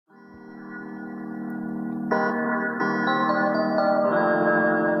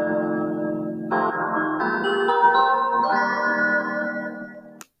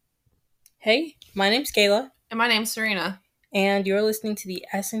Hey, my name's Kayla, And my name's Serena. and you're listening to the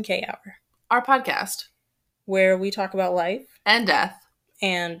S&K Hour, Our podcast. where we talk about life And death.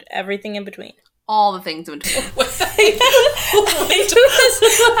 and everything in between. All the things in between. I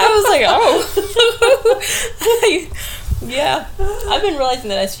was like, oh. Yeah. I've been realizing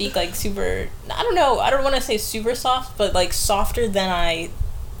that I speak like super, I don't know, I don't want to say super soft, but like softer than I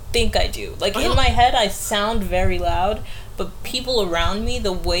think I do. Like in my head, I sound very loud, but people around me,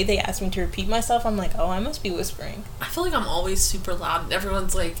 the way they ask me to repeat myself, I'm like, oh, I must be whispering. I feel like I'm always super loud and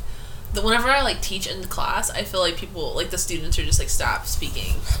everyone's like, whenever I like teach in class, I feel like people, like the students are just like, stop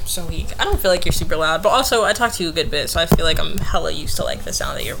speaking. I'm so weak. I don't feel like you're super loud, but also I talk to you a good bit, so I feel like I'm hella used to like the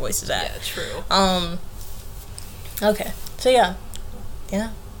sound that your voice is at. Yeah, true. Okay. So yeah.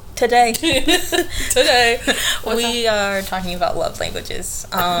 Today What's we are talking about love languages.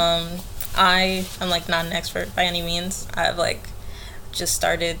 I am like not an expert by any means. I've like just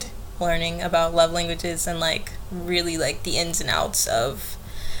started learning about love languages and like really like the ins and outs of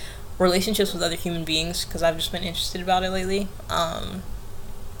relationships with other human beings because I've just been interested about it lately.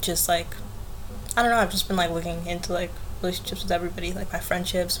 Just like I don't know, I've just been like looking into like relationships with everybody, like my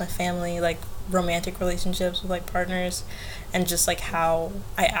friendships, my family, like romantic relationships with like partners, and just like how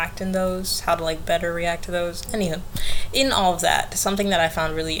I act in those, how to like better react to those. Anywho, in all of that, something that I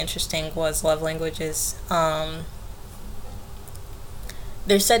found really interesting was love languages.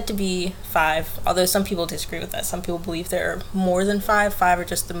 There's said to be 5, although some people disagree with that. Some people believe there are more than 5. 5 are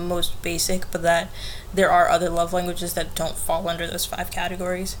just the most basic, but that there are other love languages that don't fall under those 5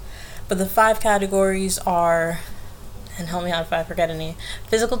 categories. But the 5 categories are, and help me out if I forget any,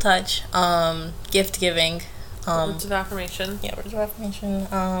 physical touch, gift giving, words of affirmation. yeah, words of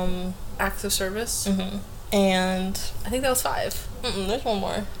affirmation, Acts of service. and I think that was 5. there's one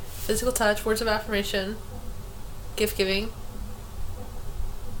more. Physical touch, words of affirmation, gift giving,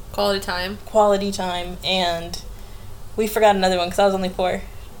 quality time, And we forgot another one because I was only 4.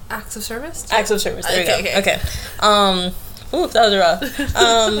 acts of service. Acts of service. There we go. Okay. Oof, that was rough.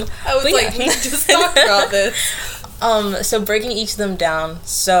 I was but like, yeah. we just talked about this. So breaking each of them down.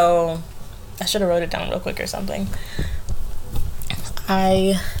 So I should have wrote it down real quick or something.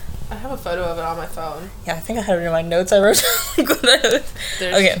 I have a photo of it on my phone. I think I had it in my notes. I wrote down. There's-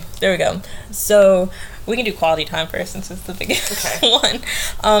 Okay, there we go. So we can do quality time first since it's the biggest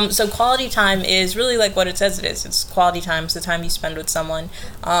one. So quality time is really like what it says it is. It's quality time. It's the time you spend with someone.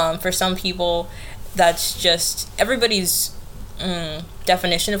 For some people, that's just everybody's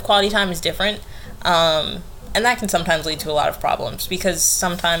definition of quality time is different. And that can sometimes lead to a lot of problems because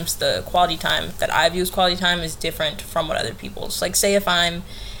sometimes the quality time that I've used quality time is different from what other people's. Like say if I'm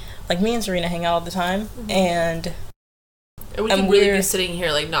like me and Serena hang out all the time and we could really be sitting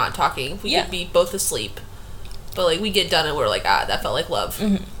here like not talking. We could be both asleep, but like we get done and we're like, that felt like love.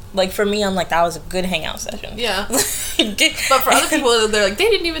 Like for me, I'm like, that was a good hangout session. Yeah. But for other people, they're like, they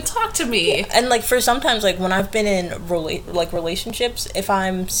didn't even talk to me. And like for sometimes like when I've been in relationships, if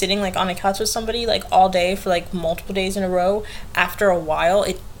I'm sitting like on a couch with somebody like all day for like multiple days in a row, after a while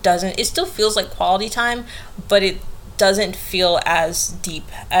it still feels like quality time, but it doesn't feel as deep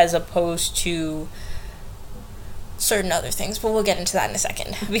as opposed to certain other things, but we'll get into that in a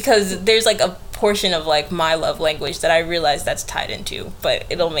second because there's like a portion of like my love language that I realize that's tied into, but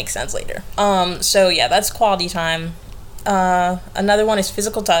it'll make sense later. So yeah, that's quality time. Another one is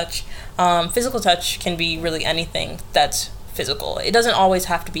physical touch. Physical touch can be really anything that's physical. It doesn't always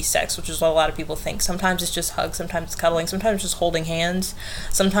have to be sex, which is what a lot of people think. Sometimes it's just hugs, sometimes it's cuddling, sometimes it's just holding hands,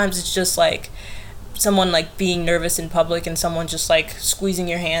 sometimes it's just like someone like being nervous in public and someone just like squeezing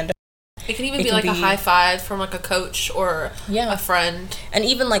your hand. It can even be like a high five from like a coach or a friend. And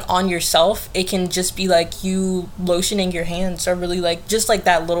even like on yourself, it can just be like you lotioning your hands or really like just like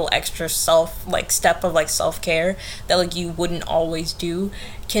that little extra step of like self-care that like you wouldn't always do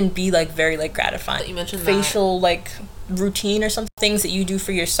can be like very like gratifying. You mentioned facial like routine or something, things that you do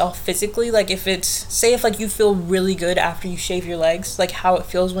for yourself physically, like if like you feel really good after you shave your legs, like how it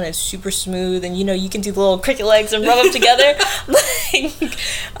feels when it's super smooth and you can do the little cricket legs and rub them together.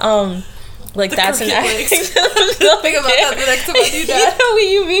 Like that's an act. Think about that the next time I do that. You know what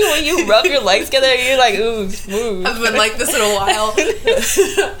you mean when you rub your legs together? You're like, ooh, smooth. I've been like this in a while.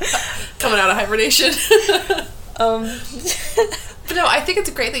 Coming out of hibernation. But no, I think it's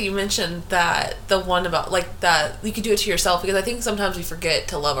great that you mentioned that the one about like that you could do it to yourself, because I think sometimes we forget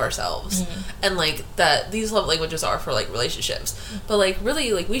to love ourselves, and like that these love languages are for like relationships, but like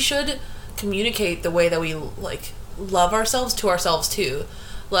really like we should communicate the way that we like love ourselves to ourselves too.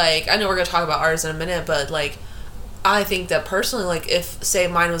 Like I know we're gonna talk about ours in a minute, but like I think that personally, like if say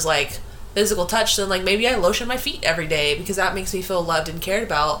mine was like physical touch, then like maybe I lotion my feet every day because that makes me feel loved and cared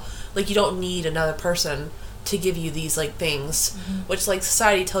about. Like, you don't need another person to give you these, like, things, which, like,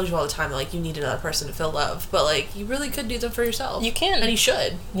 society tells you all the time that, like, you need another person to feel love, but, like, you really could do them for yourself. You can. And you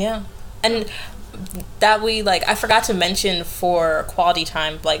should. Yeah. And that we, like, I forgot to mention for quality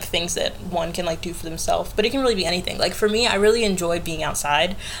time, like, things that one can, like, do for themselves, but it can really be anything. Like, for me, I really enjoy being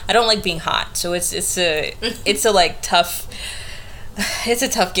outside. I don't like being hot, so it's a like, tough... It's a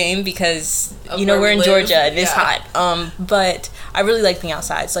tough game because, you know, we're in Georgia and it's hot. But I really like being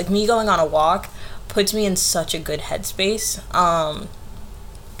outside. So, like, me going on a walk puts me in such a good headspace.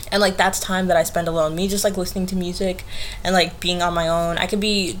 And, like, that's time that I spend alone. Me just, like, listening to music and, like, being on my own. I could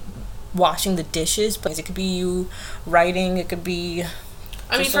be washing the dishes, but it could be you writing. It could be...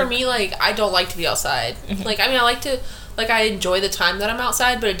 I mean, for me, like, I don't like to be outside. Like, I mean, I like to... Like, I enjoy the time that I'm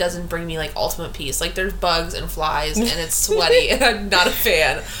outside, but it doesn't bring me, like, ultimate peace. Like, there's bugs and flies, and it's sweaty, and I'm not a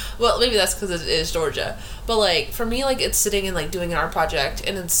fan. Well, maybe that's because it is Georgia. But, like, for me, like, it's sitting and, like, doing an art project,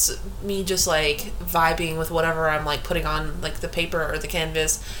 and it's me just, like, vibing with whatever I'm, like, putting on, like, the paper or the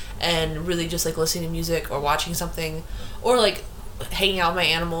canvas, and really just, like, listening to music or watching something, or, like, hanging out with my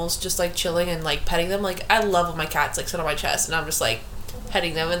animals, just, like, chilling and, like, petting them. Like, I love when my cats, like, sit on my chest, and I'm just, like,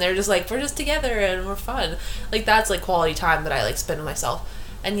 petting them, and they're just like, we're just together and we're fun. Like, that's, like, quality time that I, like, spend with myself.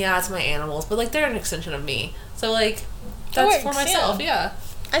 And yeah, it's my animals, but, like, they're an extension of me, so, like, that's for myself. Yeah,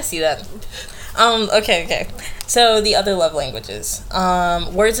 I see that. Okay, so the other love languages,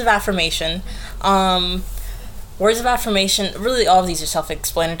 words of affirmation. Words of affirmation, really all of these are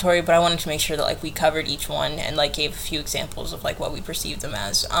self-explanatory, but I wanted to make sure that, like, we covered each one and, like, gave a few examples of, like, what we perceive them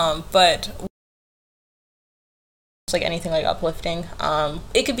as. But like anything, like, uplifting,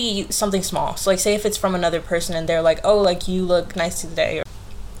 it could be something small. So, like, say if it's from another person and they're like, oh, like, you look nice today, or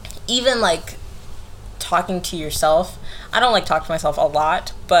even, like, talking to yourself. I don't, like, talk to myself a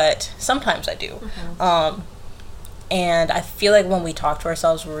lot, but sometimes I do. And I feel like when we talk to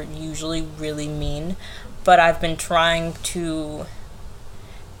ourselves, we're usually really mean, but I've been trying to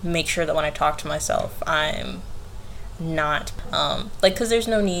make sure that when I talk to myself, I'm not like, because there's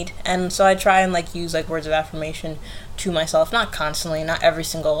no need. And so I try and, like, use, like, words of affirmation to myself, not constantly, not every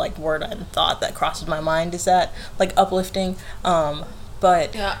single, like, word and thought that crosses my mind is that, like, uplifting,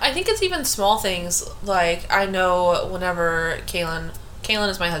 but yeah, I think it's even small things. Like, I know whenever Kalen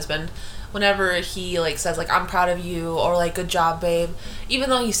is my husband, whenever he, like, says, like, I'm proud of you, or, like, good job, babe, even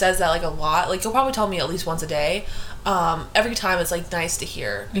though he says that, like, a lot, like, he'll probably tell me at least once a day, every time it's, like, nice to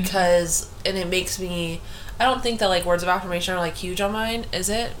hear, because and it makes me, I don't think that, like, words of affirmation are, like, huge on mine. Is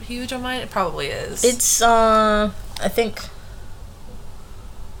it huge on mine? It probably is. It's, I think,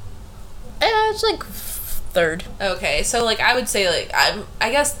 it's, like, third. Okay, so, like, I would say, like, I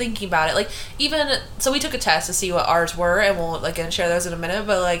guess thinking about it, like, even, so we took a test to see what ours were, and we'll, like, gonna share those in a minute,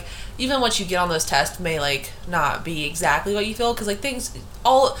 but, like, even what you get on those tests may, like, not be exactly what you feel, because, like,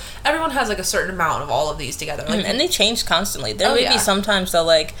 everyone has, like, a certain amount of all of these together. Like, and they change constantly. There may be sometimes that,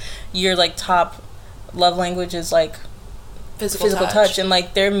 like, your, like, top love language is, like, physical touch, and,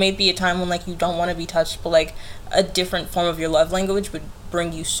 like, there may be a time when, like, you don't want to be touched, but, like, a different form of your love language would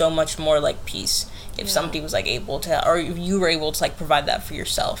bring you so much more, like, peace if somebody was, like, able to, or if you were able to, like, provide that for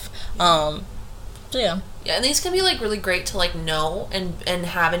yourself. So yeah, and these can be, like, really great to, like, know and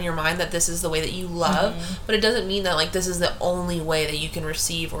have in your mind that this is the way that you love, but it doesn't mean that, like, this is the only way that you can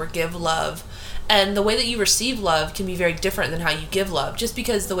receive or give love. And the way that you receive love can be very different than how you give love. Just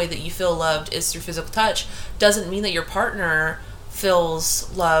because the way that you feel loved is through physical touch doesn't mean that your partner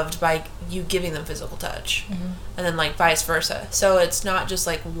feels loved by you giving them physical touch. And then, like, vice versa. So it's not just,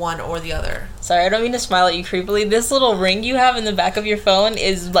 like, one or the other. Sorry, I don't mean to smile at you creepily. This little ring you have in the back of your phone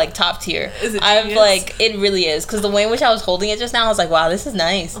is, like, top tier. Is it? I'm like, it really is, because the way in which I was holding it just now, I was like, wow, this is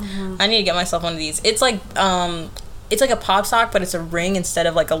nice. I need to get myself one of these. It's like a pop sock, but it's a ring instead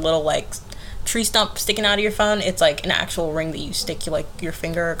of, like, a little, like, tree stump sticking out of your phone. It's like an actual ring that you stick your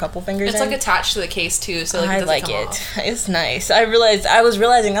finger or a couple fingers it's in. Like attached to the case too, so, like, I it doesn't like come it off. It's nice. I was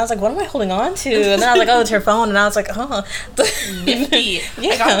realizing I was like, what am I holding on to? And then I was like, oh, it's her phone. And I was like, oh, nifty.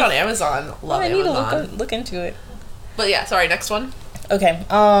 I got it on Amazon. Love Amazon. I need to look into it. But yeah, sorry, next one. Okay.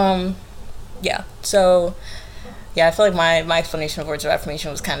 Yeah. So yeah, I feel like my explanation of words of affirmation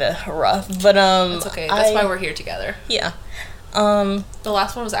was kind of rough, but it's okay. That's why we're here together. Yeah. The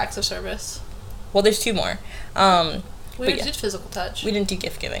last one was acts of service. Well, there's two more. We did physical touch. We didn't do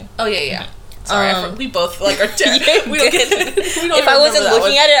gift giving. Oh yeah. Sorry, we both, like, are dead. If I wasn't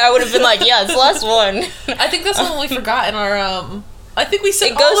looking at it, I would have been like, yeah, it's the last one. I think that's one we forgot in our I think we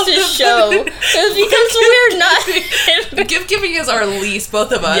said it goes to show because we're not. Gift giving is our least,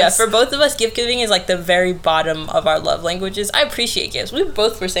 both of us. Yeah, for both of us, gift giving is like the very bottom of our love languages. I appreciate gifts. We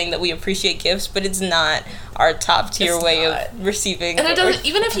both were saying that we appreciate gifts, but it's not our top tier way of receiving. And it doesn't.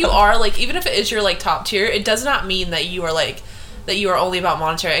 Even if you are like, even if it is your like top tier, it does not mean that you are like. That you are only about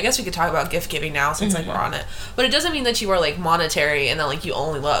monetary. I guess we could talk about gift giving now since like we're on it, but it doesn't mean that you are like monetary and that like you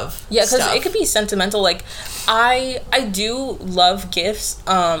only love. Yeah, because it could be sentimental. Like I do love gifts,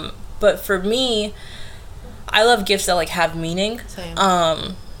 but for me, I love gifts that like have meaning. Same.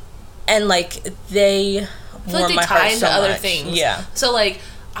 And like they warm my heart so other much. things. Yeah. So like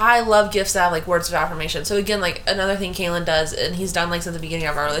I love gifts that have like words of affirmation. So again, like another thing Kaylin does, and he's done like since the beginning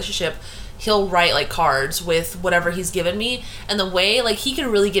of our relationship. He'll write like cards with whatever he's given me, and the way like he could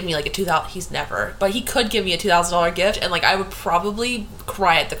really give me like a $2,000. He's never, but he could give me a $2,000 gift, and like I would probably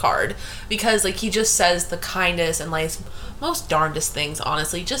cry at the card because like he just says the kindest and like most darndest things,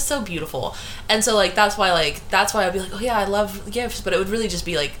 honestly, just so beautiful. And so like that's why I'd be like, oh yeah, I love gifts, but it would really just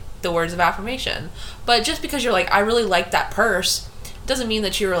be like the words of affirmation. But just because you're like, I really like that purse, doesn't mean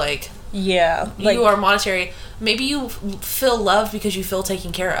that you're like. Yeah, like, you are monetary. Maybe you feel loved because you feel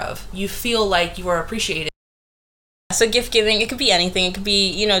taken care of. You feel like you are appreciated. So gift giving, it could be anything. It could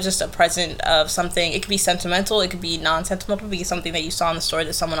be, you know, just a present of something. It could be sentimental. It could be non-sentimental. It could be something that you saw in the store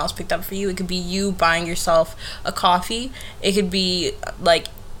that someone else picked up for you. It could be you buying yourself a coffee. It could be like,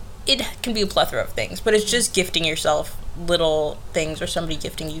 it can be a plethora of things. But it's just gifting yourself little things or somebody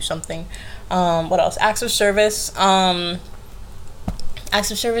gifting you something. What else? Acts of service. Acts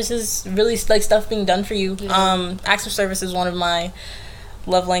of service is really like stuff being done for you. Yeah. Acts of service is one of my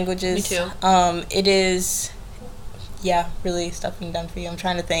love languages. Me too. It is, yeah, really stuff being done for you. I'm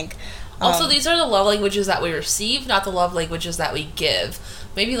trying to think. Also, these are the love languages that we receive, not the love languages that we give.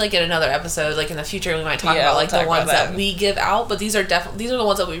 Maybe like in another episode, like in the future, we might talk about like the ones that we give out. But these are the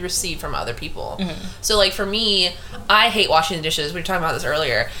ones that we receive from other people. Mm-hmm. So like for me, I hate washing the dishes. We were talking about this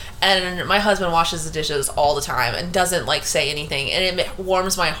earlier, and my husband washes the dishes all the time and doesn't like say anything, and it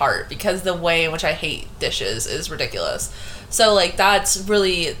warms my heart because the way in which I hate dishes is ridiculous. So like that's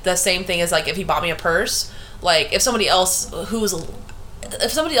really the same thing as like if he bought me a purse. Like if somebody else whose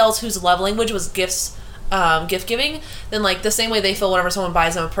love language was gift giving, then like the same way they feel whenever someone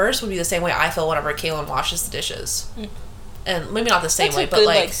buys them a purse would be the same way I feel whenever Kaylin washes the dishes. And maybe not the same way, but good,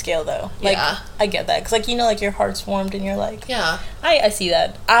 like scale though. Like, yeah, I get that because like you know like your heart's warmed and you're like, yeah, I see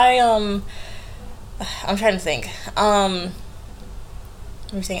that. I'm trying to think. We're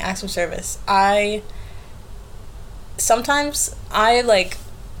saying acts of service. Sometimes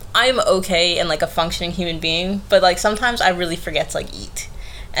I'm okay and like a functioning human being, but like sometimes I really forget to like eat.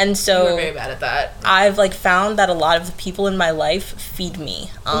 And so you're very bad at that. I've like found that a lot of the people in my life feed me.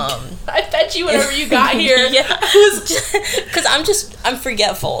 I fed you whenever you got here. Yeah, because I'm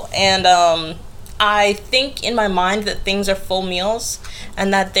forgetful, and I think in my mind that things are full meals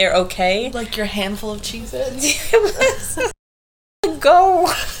and that they're okay. Like your handful of Cheez-Its. Go.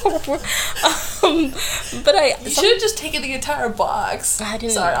 But you should have just taken the entire box. I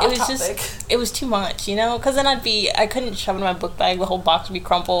didn't. Sorry, it was topic. It was too much, you know. Because then I couldn't shove it in my book bag. The whole box would be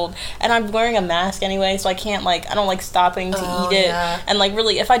crumpled, and I'm wearing a mask anyway, so I can't I don't like stopping to eat it. Yeah. And like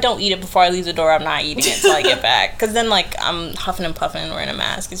really, if I don't eat it before I leave the door, I'm not eating it till I get back. Because then like I'm huffing and puffing and wearing a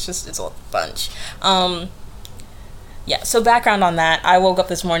mask. It's a bunch. Yeah, so background on that, I woke up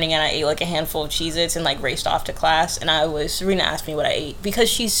this morning and I ate like a handful of Cheez-Its and like raced off to class, and Serena asked me what I ate because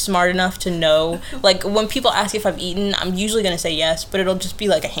she's smart enough to know, like when people ask if I've eaten, I'm usually going to say yes, but it'll just be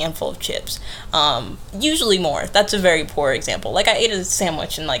like a handful of chips. Usually more. That's a very poor example. Like I ate a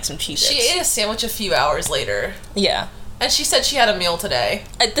sandwich and like some Cheez-Its. She ate a sandwich a few hours later. Yeah. And she said she had a meal today.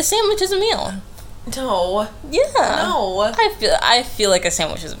 The sandwich is a meal. No. Yeah. No. I feel like a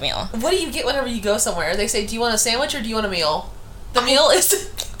sandwich is a meal. What do you get whenever you go somewhere? They say, do you want a sandwich or do you want a meal? The meal is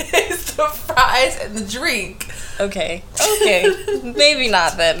the fries and the drink. Okay. Maybe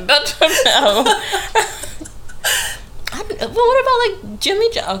not then. I don't know. Well, what about like Jimmy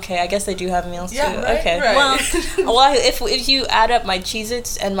John? Okay, I guess they do have meals too. Right, okay. Right. Well, if you add up my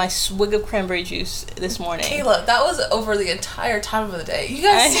Cheez-Its and my swig of cranberry juice this morning. Kayla, that was over the entire time of the day. You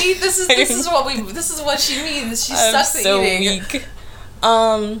guys see, this is what she means. She sucks at eating. Weak.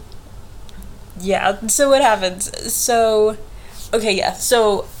 Yeah. So what happens? So, okay, yeah.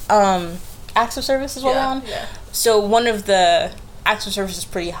 So, acts of service is what we're on. Yeah. So one of the acts of service is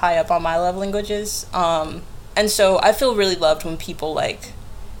pretty high up on my love languages. And so I feel really loved when people like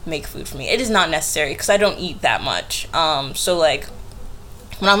make food for me. It is not necessary because I don't eat that much. So like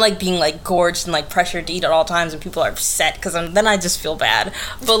when I'm like being like gorged and like pressured to eat at all times and people are upset because then I just feel bad.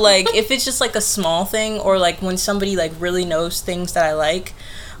 But like if it's just like a small thing, or like when somebody like really knows things that I like,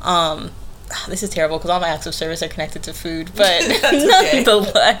 this is terrible because all my acts of service are connected to food, but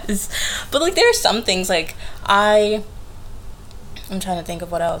nonetheless. But like there are some things like I'm trying to think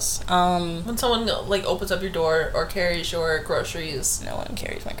of what else. When someone like opens up your door or carries your groceries. No one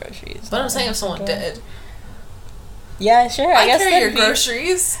carries my groceries. But I'm saying if someone did. Yeah, sure. I guess carry your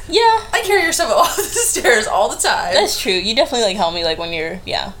groceries. Yeah. I carry your stuff up the stairs all the time. That's true. You definitely like help me like when you're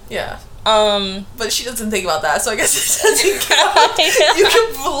Yeah. But she doesn't think about that, so I guess it doesn't count.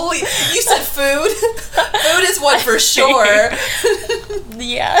 You said food. Food is one for sure.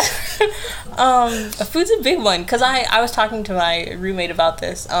 Yeah. Food's a big one because I was talking to my roommate about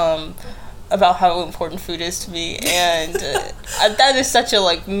this. About how important food is to me, and that is such a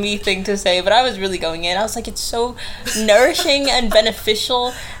like me thing to say, but I was really going in. I was like, it's so nourishing and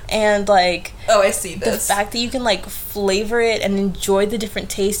beneficial, and like, oh, I see this. The fact that you can like flavor it and enjoy the different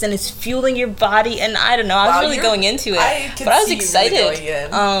tastes, and it's fueling your body, and I don't know, I was really going into it, but I was excited. Really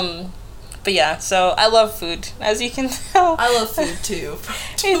going in. But yeah, so I love food, as you can tell. I love food too,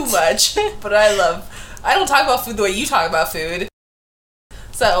 too much, but I don't talk about food the way you talk about food.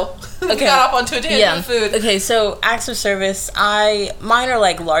 So, we got off onto a tangent of food. Okay, so acts of service, mine are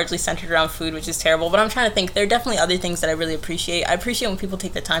like largely centered around food, which is terrible, but I'm trying to think, there are definitely other things that I really appreciate. I appreciate when people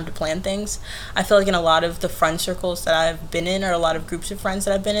take the time to plan things. I feel like in a lot of the friend circles that I've been in, or a lot of groups of friends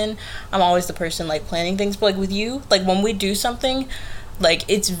that I've been in, I'm always the person like planning things, but like with you, like when we do something, like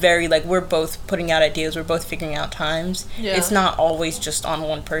it's very like we're both putting out ideas, we're both figuring out times. Yeah. It's not always just on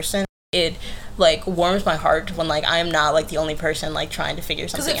one person. It like warms my heart when like I'm not like the only person like trying to figure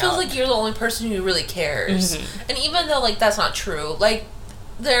something out. Because it feels like you're the only person who really cares. Mm-hmm. And even though like that's not true, like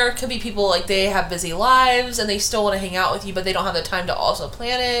there could be people like they have busy lives and they still want to hang out with you, but they don't have the time to also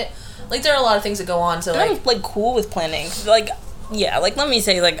plan it. Like there are a lot of things that go on. So I'm like cool with planning. Like yeah, like let me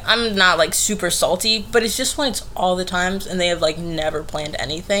say, like I'm not like super salty, but it's just when it's all the times and they have like never planned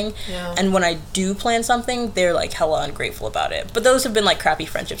anything. Yeah. And when I do plan something, they're like hella ungrateful about it. But those have been like crappy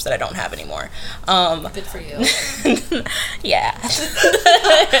friendships that I don't have anymore. Good for you. Yeah.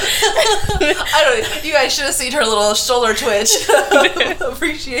 I don't. You guys should have seen her little shoulder twitch.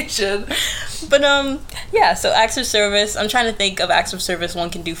 Appreciation. But yeah. So acts of service. I'm trying to think of acts of service one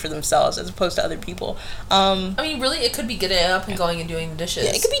can do for themselves as opposed to other people. I mean, really, it could be getting up and going and doing the dishes.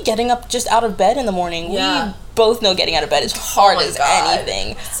 Yeah, it could be getting up just out of bed in the morning. Yeah. We both know getting out of bed is hard as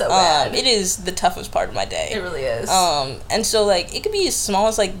anything. So bad. It is the toughest part of my day. It really is. And so like it could be as small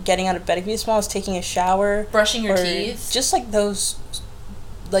as like getting out of bed. It could be as small as taking a shower, brushing your teeth. Just like those.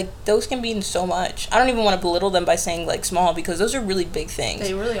 Like those can mean so much. I don't even want to belittle them by saying like small, because those are really big things.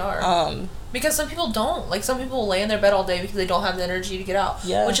 They really are. Because some people don't. Like some people lay in their bed all day because they don't have the energy to get out.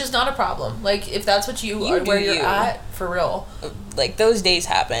 Yeah. Which is not a problem. Like if that's what you are, where you're at, for real. Like those days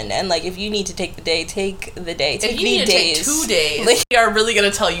happen, and like if you need to take the day, take the day. If you need to take 2 days, like, we are really gonna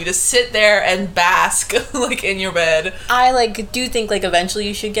tell you to sit there and bask like in your bed. I like do think like eventually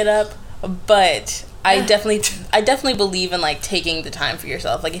you should get up, but I definitely believe in like taking the time for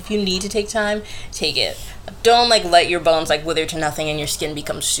yourself. Like if you need to take time, take it. Don't like let your bones like wither to nothing and your skin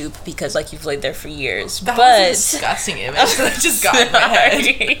become soup because like you've laid there for years. That was a disgusting image that just got in my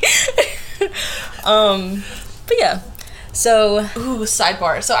head. But yeah. So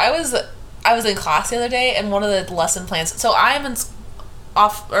sidebar. So I was in class the other day, and one of the lesson plans. So I am in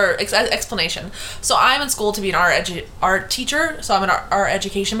explanation. So I'm in school to be an art teacher. So I'm an art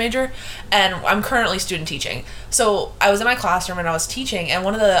education major, and I'm currently student teaching. So I was in my classroom and I was teaching, and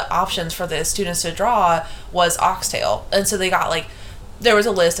one of the options for the students to draw was oxtail. And so they got like, there was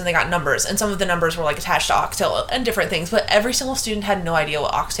a list and they got numbers, and some of the numbers were like attached to oxtail and different things, but every single student had no idea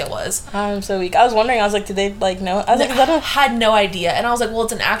what oxtail was. I'm so weak. I was wondering, I was like, did they like know? I was like, I had no idea. And I was like, well,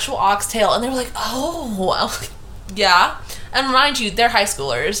 it's an actual oxtail. And they were like, oh, well, yeah. And mind you, they're high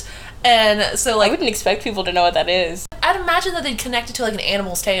schoolers. And so like, I wouldn't expect people to know what that is. I'd imagine that they'd connect it to like an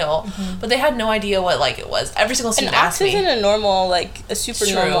animal's tail, but they had no idea what like it was. Every single student asked me. An ox isn't a normal, like a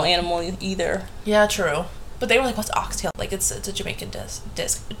super normal animal either. Yeah, true. But they were like, what's oxtail? Like it's a Jamaican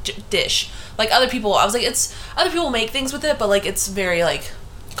dish. Like other people, I was like, other people make things with it, but like it's very like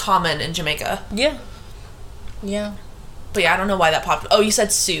common in Jamaica. Yeah. Yeah. But yeah, I don't know why that popped. Oh, you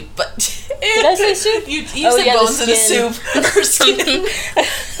said soup, but did I say soup? You said bones in a soup or skin.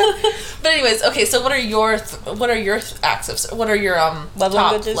 But anyways, okay. So what are your acts of? What are your love top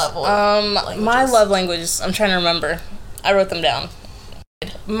languages? Level languages? My love languages. I'm trying to remember. I wrote them down.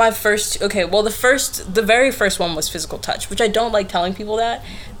 My first, okay, well the very first one was physical touch, which I don't like telling people that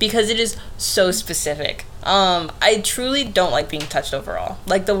because it is so specific. I truly don't like being touched overall.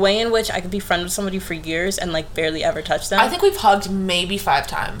 Like, the way in which I could be friends with somebody for years and, like, barely ever touch them. I think we've hugged maybe 5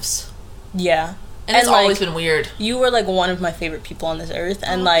 times. Yeah. And it's always been weird. You were, like, one of my favorite people on this earth.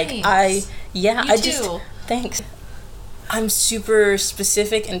 And, thanks. Thanks. I'm super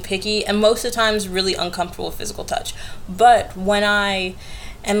specific and picky, and most of the times really uncomfortable with physical touch. But when I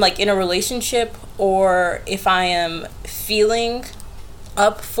am, like, in a relationship, or if I am feeling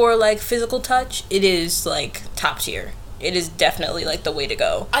up for, like, physical touch, it is, like, top tier. It is definitely, like, the way to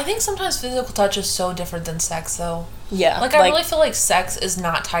go. I think sometimes physical touch is so different than sex, though. Yeah. Like, I really feel like sex is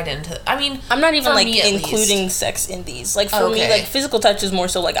not tied into... I mean, I'm not even, like, including sex in these. Like, for me, like, physical touch is more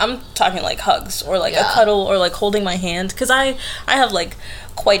so, like, I'm talking, like, hugs, or, like, a cuddle, or, like, holding my hand. Because I have, like,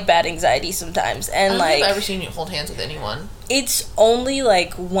 quite bad anxiety sometimes. And, I don't like... think I've ever seen you hold hands with anyone. It's only,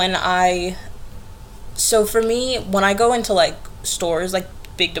 like, when I... So, for me, when I go into, like, stores, like,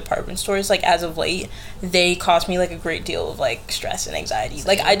 big department stores, like, as of late, they cause me, like, a great deal of, like, stress and anxiety. Same.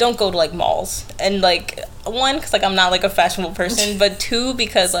 Like, I don't go to, like, malls, and, like, one, because, like, I'm not, like, a fashionable person, but two,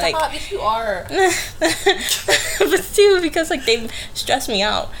 because, like... Stop, if you are. But two, because, like, they stress me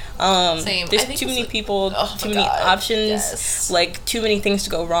out. Same. There's too many people, too many options, like, too many things to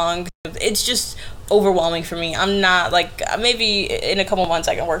go wrong. It's just overwhelming for me. I'm not, like, maybe in a couple months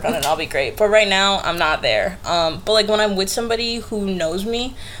I can work on it and I'll be great, but right now I'm not there. But, like, when I'm with somebody who knows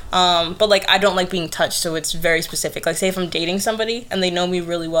me, but, like, I don't like being touched, so it's very specific. Like, say if I'm dating somebody and they know me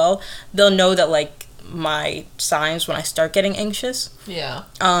really well, they'll know that, like, my signs when I start getting anxious. Yeah.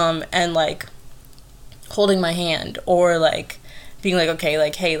 And, like, holding my hand, or, like, being like, okay,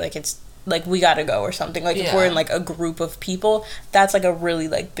 like, hey, like, it's, like, we gotta go, or something. Like, if we're in, like, a group of people, that's, like, a really,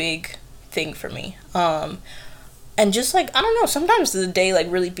 like, big thing for me. And just, like, I don't know, sometimes the day,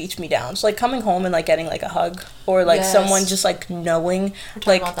 like, really beats me down. So, like, coming home and, like, getting, like, a hug, or, like, someone just, like, knowing. We were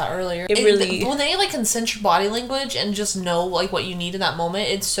talking about that earlier. It really... When they, like, can sense your body language and just know, like, what you need in that moment,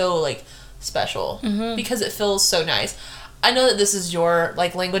 it's so, like, special. Mm-hmm. Because it feels so nice. I know that this is your,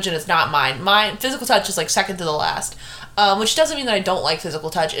 like, language and it's not mine. My physical touch is, like, second to the last. Which doesn't mean that I don't like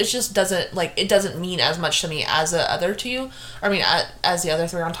physical touch. It just doesn't, like, it doesn't mean as much to me as the other two. I mean, as the other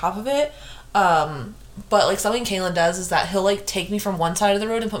three on top of it. But, like, something Kalen does is that he'll, like, take me from one side of the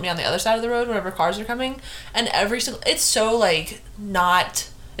road and put me on the other side of the road whenever cars are coming. And it's so, like, not...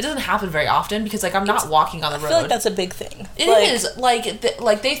 It doesn't happen very often because, like, I'm not walking on the road. I feel like that's a big thing. It is. Like,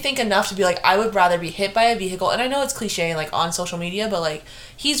 they think enough to be like, I would rather be hit by a vehicle. And I know it's cliche, like, on social media, but, like,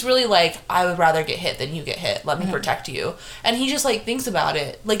 he's really like, I would rather get hit than you get hit. Let me protect you. And he just, like, thinks about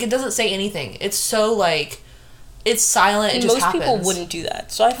it. Like, it doesn't say anything. It's so, like, it's silent. And it just happens. Most people wouldn't do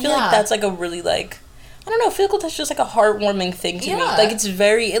that. So I feel like that's, like, a really, like... I don't know, physical touch is just, like, a heartwarming thing to me. Like, it's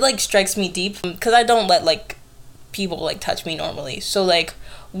very... It, like, strikes me deep. Because I don't let, like, people, like, touch me normally. So, like...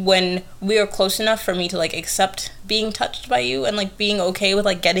 when we are close enough for me to, like, accept being touched by you and, like, being okay with,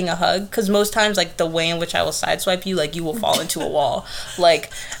 like, getting a hug, because most times, like, the way in which I will sideswipe you, like, you will fall into a wall. Like,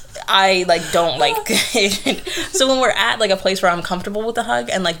 I, like, don't like it. So when we're at, like, a place where I'm comfortable with a hug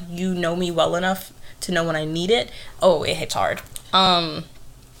and, like, you know me well enough to know when I need it, it hits hard.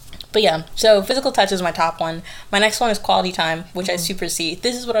 But yeah, so physical touch is my top one. My next one is quality time, which I super see.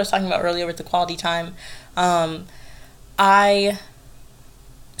 This is what I was talking about earlier with the quality time.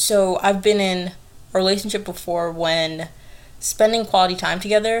 So I've been in a relationship before when spending quality time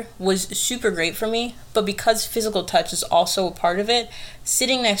together was super great for me, but because physical touch is also a part of it,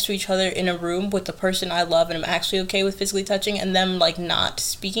 sitting next to each other in a room with the person I love and I'm actually okay with physically touching, and them, like, not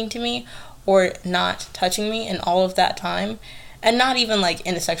speaking to me or not touching me in all of that time, and not even, like,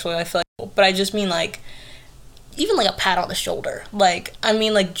 in a sexual way, I feel like, but I just mean, like, even, like, a pat on the shoulder. Like, I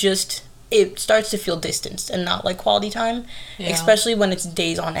mean, like, just... it starts to feel distanced and not like quality time, especially when it's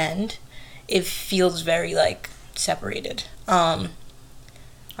days on end. It feels very, like, separated.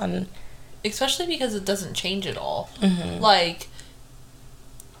 Especially because it doesn't change at all. Mm-hmm. Like,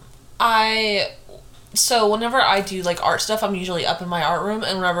 so whenever I do, like, art stuff, I'm usually up in my art room,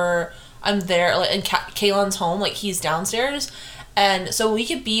 and whenever I'm there, like, and Kalen's home, like, he's downstairs, and so we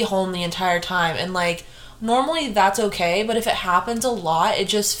could be home the entire time, and, like, normally that's okay, but if it happens a lot, it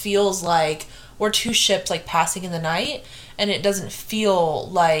just feels like we're two ships, like, passing in the night, and it doesn't feel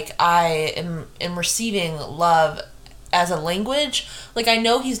like I am receiving love as a language. Like, I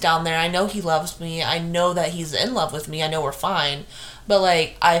know he's down there, I know he loves me, I know that he's in love with me, I know we're fine, but,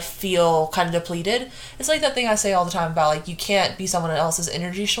 like, I feel kind of depleted. It's like that thing I say all the time about, like, you can't be someone else's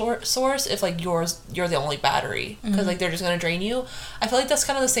energy source if, like, you're the only battery, because like, they're just gonna drain you. I feel like that's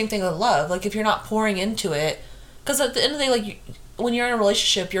kind of the same thing with love. Like, if you're not pouring into it, because at the end of the day, like, when you're in a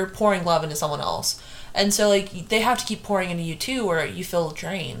relationship, you're pouring love into someone else, and so, like, they have to keep pouring into you too, or you feel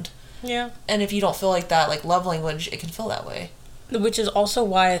drained. Yeah. And if you don't feel like that, like, love language, it can feel that way. Which is also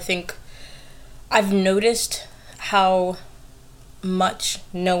why I think I've noticed how much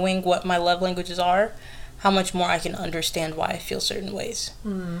knowing what my love languages are, how much more I can understand why I feel certain ways.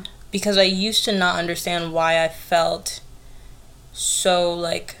 Mm. Because I used to not understand why I felt so,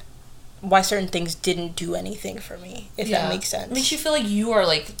 like, why certain things didn't do anything for me, if that makes sense. It makes you feel like you are,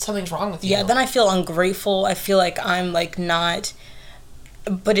 like, something's wrong with you. Yeah, then I feel ungrateful. I feel like I'm, like, not...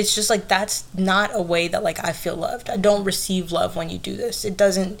 But it's just, like, that's not a way that, like, I feel loved. I don't receive love when you do this. It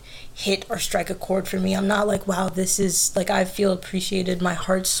doesn't hit or strike a chord for me. I'm not like, wow, this is... Like, I feel appreciated. My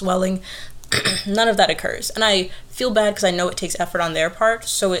heart's swelling. None of that occurs. And I feel bad because I know it takes effort on their part.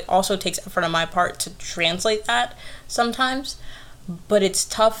 So it also takes effort on my part to translate that sometimes. But it's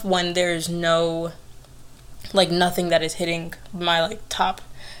tough when there's no... Like, nothing that is hitting my, like, top,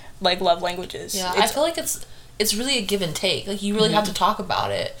 like, love languages. Yeah, I feel like it's really a give and take. Like, you really have to talk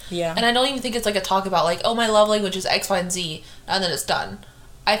about it. Yeah. And I don't even think it's like a talk about, like, oh, my love language is X, Y, and Z, and then it's done.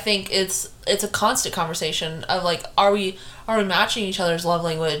 I think it's a constant conversation of, like, are we matching each other's love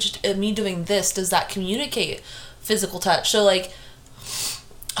language? Me doing this, does that communicate physical touch? So, like,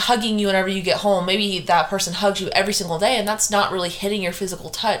 hugging you whenever you get home, maybe that person hugs you every single day, and that's not really hitting your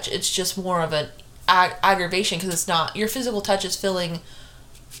physical touch. It's just more of an aggravation, because it's not, your physical touch is feeling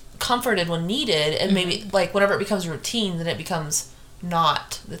comforted when needed, and maybe, like, whenever it becomes routine, then it becomes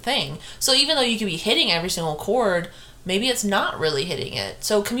not the thing. So even though you could be hitting every single chord, maybe it's not really hitting it.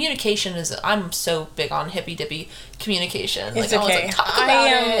 So communication is, I'm so big on hippy dippy communication. It's like, okay. Like, talk about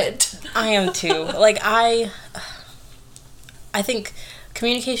it. I am too. Like, I think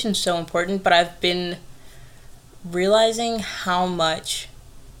communication is so important, but I've been realizing how much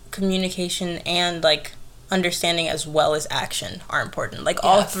communication and, like, understanding as well as action are important. Like,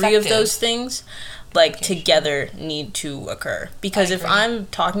 all three of those things, like, together need to occur. Because if I'm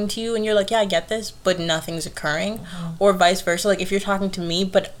talking to you and you're like, yeah, I get this, but nothing's occurring, or vice versa, like, if you're talking to me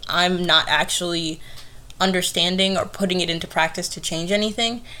but I'm not actually understanding or putting it into practice to change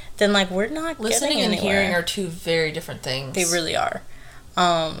anything, then, like, we're not listening getting and anywhere. hearing are two very different things. They really are.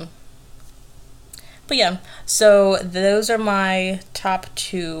 But yeah, so those are my top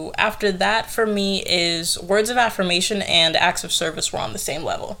two. After that, for me, is words of affirmation and acts of service were on the same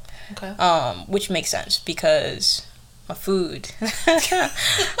level. Okay. Which makes sense because my food.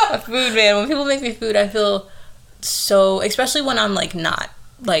 My food, man. When people make me food, I feel so, especially when I'm, like, not,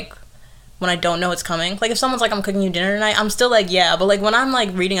 like, when I don't know what's coming. Like, if someone's like, I'm cooking you dinner tonight, I'm still like, yeah. But, like, when I'm,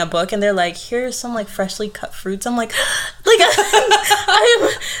 like, reading a book and they're like, here's some, like, freshly cut fruits, I'm like, I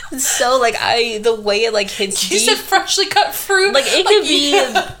am so, like, the way it, like, hits You deep. said freshly cut fruit? Like, it could be,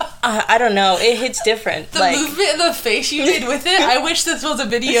 I don't know, it hits different. The like, movement and the face you did with it, I wish this was a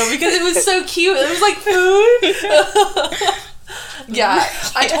video because it was so cute. It was like food. Yeah,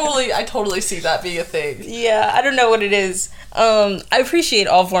 I totally see that being a thing. Yeah, I don't know what it is. I appreciate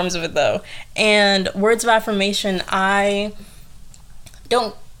all forms of it though. And words of affirmation, I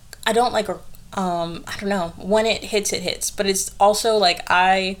don't like, I don't know, when it hits, but it's also like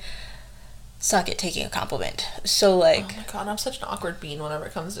I suck at taking a compliment. So, like, oh my god, I'm such an awkward bean whenever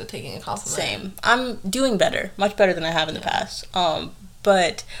it comes to taking a compliment. Same. I'm doing better, much better than I have in the past.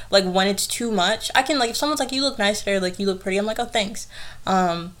 But, like, when it's too much, I can, like, if someone's like, you look nice today, or, like, you look pretty, I'm like, oh, thanks.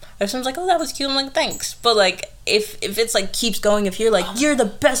 If someone's like, oh, that was cute, I'm like, thanks. But, like, if it's, like, keeps going, if you're like, you're the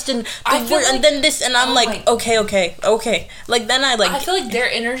best in the world, and then this, and I'm like, okay. Like, then I feel like their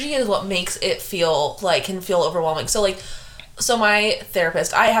energy is what makes it feel, like, can feel overwhelming. So, like, my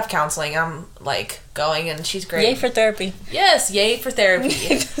therapist, I have counseling, I'm, like, going, and she's great. Yay for therapy. Yes, yay for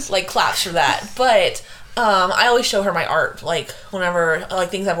therapy. Like, claps for that. But I always show her my art, like, whenever,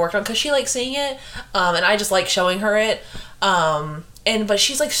 like, things I've worked on, because she likes seeing it, and I just like showing her it, but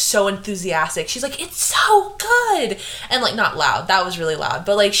she's, like, so enthusiastic. She's like, it's so good, and, like, not loud, that was really loud,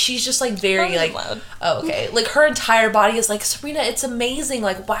 but, like, she's just, like, very, like, loud. Oh, okay, like, her entire body is like, Sabrina, it's amazing,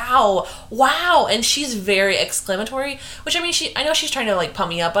 like, wow, and she's very exclamatory, which, I mean, I know she's trying to, like, pump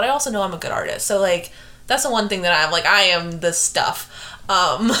me up, but I also know I'm a good artist, so, like, that's the one thing that I'm, like, I am the stuff.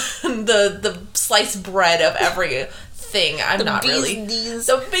 The sliced bread of everything. I'm not really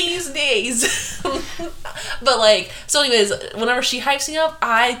the bee's knees. But, like, so anyways, whenever she hypes me up,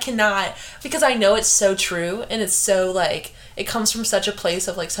 I cannot, because I know it's so true, and it's so, like, it comes from such a place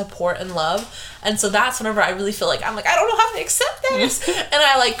of, like, support and love, and so that's whenever I really feel like I'm like, I don't know how to accept this, and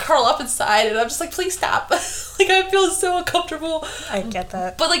I, like, curl up inside, and I'm just like, please stop. Like, I feel so uncomfortable. I get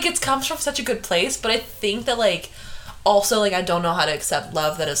that. But, like, it comes from such a good place, but I think that, like, also, like, I don't know how to accept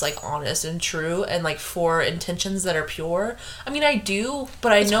love that is, like, honest and true and, like, for intentions that are pure. I mean, I do,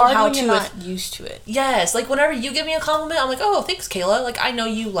 but I know how to... You're not used to it. Yes, like, whenever you give me a compliment, I'm like, oh, thanks, Kayla. Like, I know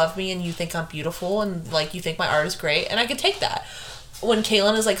you love me and you think I'm beautiful and, like, you think my art is great, and I can take that. When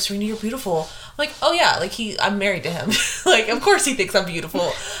Kaylin is like, Serena, you're beautiful, I'm like, oh, yeah, like, I'm married to him. Like, of course he thinks I'm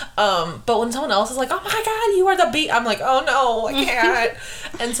beautiful. But when someone else is like, oh, my God, you are the beat, I'm like, oh, no, I can't.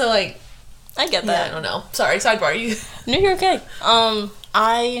 And so, like... I get that. Yeah, I don't know. Sorry, sidebar. You. No, you're okay.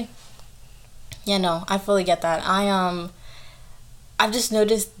 I fully get that. I've just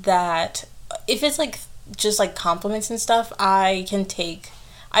noticed that if it's like just like compliments and stuff, I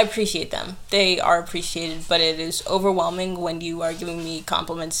appreciate them. They are appreciated, but it is overwhelming when you are giving me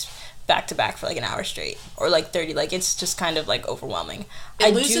compliments back to back for like an hour straight or like 30. Like, it's just kind of like overwhelming.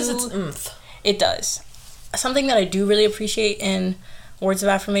 It loses its oomph. It does. Something that I do really appreciate in words of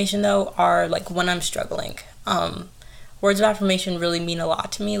affirmation, though, are, like, when I'm struggling. Words of affirmation really mean a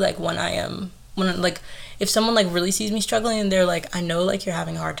lot to me, like, if someone, like, really sees me struggling and they're like, I know, like, you're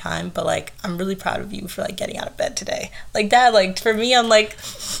having a hard time, but, like, I'm really proud of you for, like, getting out of bed today. Like, that, like, for me, I'm like...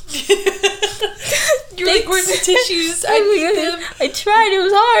 You're like, where's the tissues? I need them. I tried, it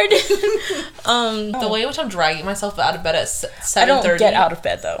was hard. The way in which I'm dragging myself out of bed at 7:30. I don't get out of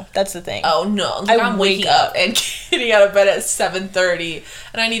bed, though. That's the thing. Oh, no. Like, I'm waking up and getting out of bed at 7:30,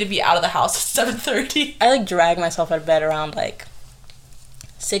 and I need to be out of the house at 7:30. I, like, drag myself out of bed around, like,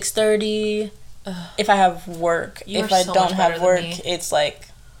 6:30. If I have work. If I don't have work, it's, like,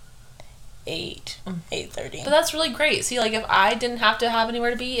 8:30. But that's really great. See, like, if I didn't have to have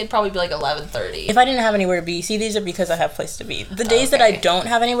anywhere to be, it'd probably be like 11:30. If I didn't have anywhere to be, see, these are because I have place to be. The days that I don't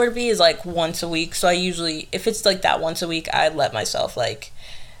have anywhere to be is like once a week. So I usually, if it's like that once a week, I let myself like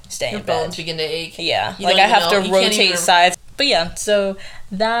stay in bed. Your bones begin to ache. Yeah, like I have to rotate sides. But yeah, so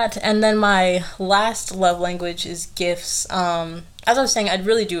that, and then my last love language is gifts. As I was saying, I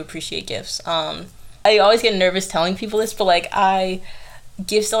really do appreciate gifts. I always get nervous telling people this, but like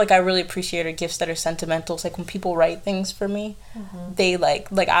gifts that like I really appreciate are gifts that are sentimental. It's like when people write things for me, they like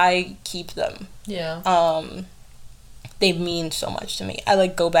I keep them. Yeah. They mean so much to me. I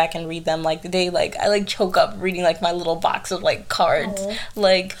like go back and read them. Like I like choke up reading like my little box of like cards. Aww.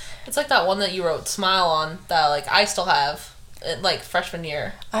 Like it's like that one that you wrote Smile on that like I still have like freshman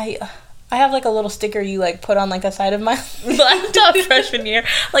year. I have like a little sticker you like put on like the side of my laptop freshman year.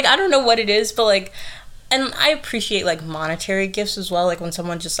 Like I don't know what it is, but like. And I appreciate, like, monetary gifts as well, like, when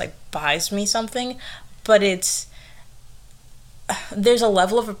someone just, like, buys me something. But there's a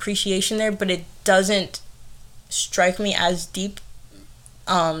level of appreciation there, but it doesn't strike me as deep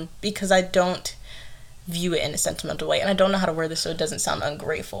because I don't view it in a sentimental way. And I don't know how to word this so it doesn't sound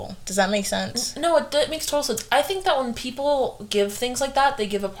ungrateful. Does that make sense? No, it makes total sense. I think that when people give things like that, they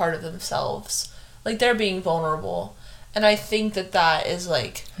give a part of themselves. Like, they're being vulnerable. And I think that is,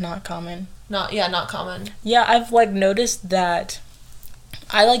 like... Not common. Not common. Yeah, I've, like, noticed that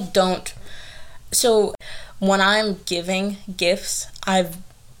I, like, don't... So, when I'm giving gifts,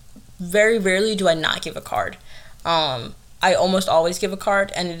 very rarely do I not give a card. I almost always give a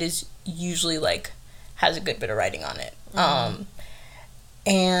card, and it is usually, like, has a good bit of writing on it.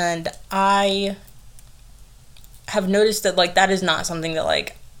 And I have noticed that, like, that is not something that,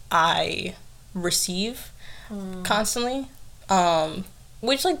 like, I receive constantly.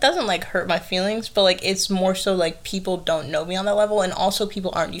 Which, like, doesn't, like, hurt my feelings, but, like, it's more so, like, people don't know me on that level, and also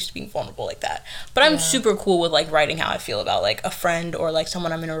people aren't used to being vulnerable like that. But I'm super cool with, like, writing how I feel about, like, a friend or, like,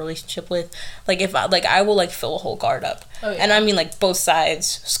 someone I'm in a relationship with. Like, if I will, like, fill a whole card up. Oh, yeah. And I mean, like, both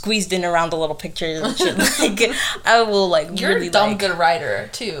sides, squeezed in around the little pictures and shit. Like, I will, like, You're really, a dumb good writer,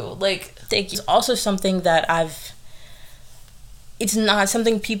 too. Like... Thank you. It's also something that it's not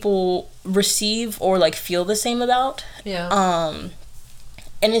something people receive or, like, feel the same about. Yeah.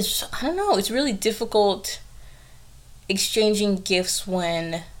 And it's, I don't know, it's really difficult exchanging gifts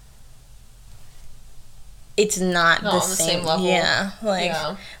when it's not on the same level. Yeah.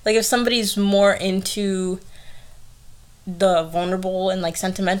 Like if somebody's more into the vulnerable and, like,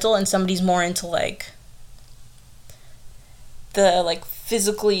 sentimental, and somebody's more into, like, the, like,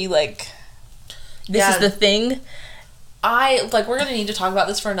 physically, like, this is the thing. We're gonna need to talk about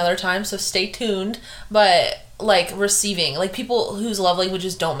this for another time, so stay tuned, but... like receiving, like people whose love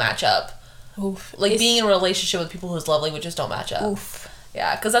languages don't match up. Oof. Like being in a relationship with people whose love languages don't match up. Oof.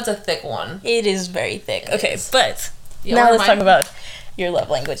 Yeah, because that's a thick one. It is very thick. Okay, but now let's talk about your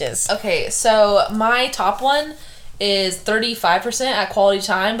love languages. Okay, so my top one is 35% at quality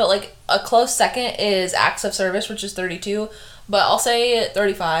time, but like a close second is acts of service, which is 32, but I'll say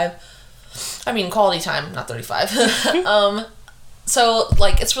 35. I mean quality time, not 35. So,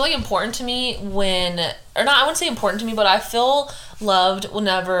 like, it's really important to me when or not, I wouldn't say important to me, but I feel loved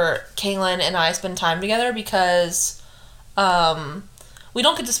whenever Kaylin and I spend time together because we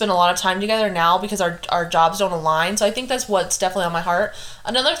don't get to spend a lot of time together now because our jobs don't align. So I think that's what's definitely on my heart.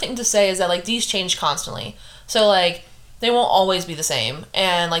 Another thing to say is that, like, these change constantly. So, like, they won't always be the same,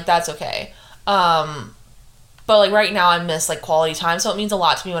 and, like, that's okay. But, like, right now I miss, like, quality time, so it means a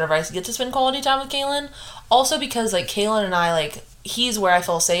lot to me whenever I get to spend quality time with Kaylin. Also because, like, Kaylin and I, like, he's where I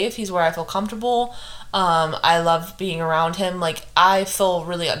feel safe, he's where I feel comfortable. I love being around him. Like, I feel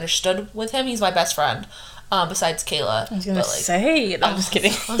really understood with him. He's my best friend, besides Kayla. I was gonna say, I'm just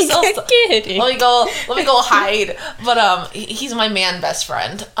kidding. I'm so kidding. Let me go hide. But, he's my man best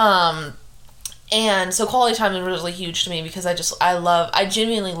friend. And so quality time is really huge to me because I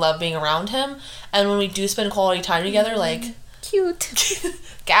genuinely love being around him. And when we do spend quality time together, like, cute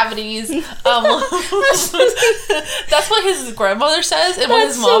cavities. That's what his grandmother says and what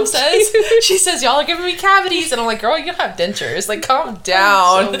his mom says. She says, y'all are giving me cavities. And I'm like, girl, you have dentures. Like, calm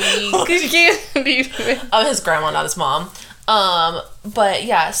down. Because you can't be... His grandma, not his mom. But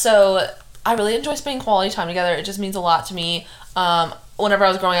yeah, so I really enjoy spending quality time together. It just means a lot to me. Whenever I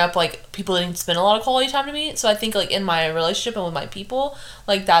was growing up, like, people didn't spend a lot of quality time to me. So I think, like, in my relationship and with my people,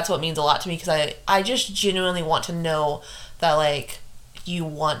 like, that's what means a lot to me because I just genuinely want to know that, like, you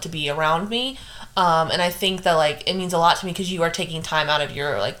want to be around me. And I think that, like, it means a lot to me because you are taking time out of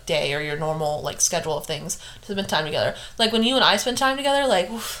your, like, day or your normal, like, schedule of things to spend time together. Like, when you and I spend time together,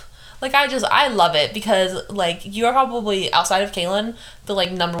 like, oof, like, I love it because, like, you are probably, outside of Kaylin, the,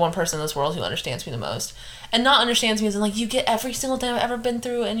 like, number one person in this world who understands me the most. And not understands me as in, like, you get every single thing I've ever been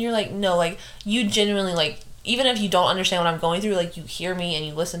through, and you're like, no, like, you genuinely, like, even if you don't understand what I'm going through, like, you hear me and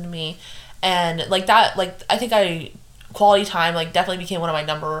you listen to me. And, like, that, like, I think quality time, like, definitely became one of my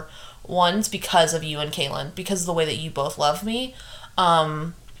number ones because of you and Kaylin, because of the way that you both love me.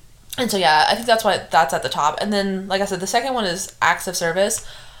 And so, yeah, I think that's why that's at the top. And then, like I said, the second one is acts of service.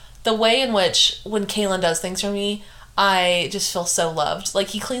 The way in which, when Kaylin does things for me, I just feel so loved. Like,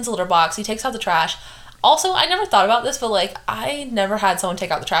 he cleans the litter box, he takes out the trash. Also, I never thought about this, but, like, I never had someone take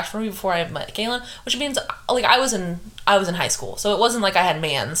out the trash for me before I met Kaylin, which means, like, I was in high school, so it wasn't like I had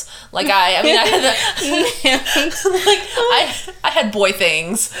mans. Like, I had boy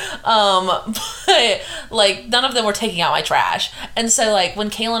things, but, like, none of them were taking out my trash. And so, like,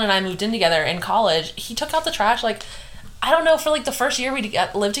 when Kaylin and I moved in together in college, he took out the trash, like, I don't know, for, like, the first year we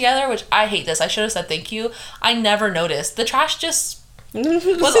lived together, which I hate this, I should have said thank you, I never noticed. The trash just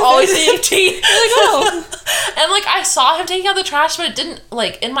was always empty. Like, oh. And, like, I saw him taking out the trash, but it didn't,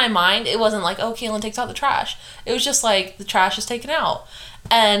 like, in my mind, it wasn't like, oh, Kaylin takes out the trash. It was just, like, the trash is taken out.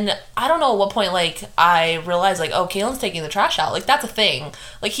 And I don't know at what point, like, I realized, like, oh, Kaylin's taking the trash out. Like, that's a thing.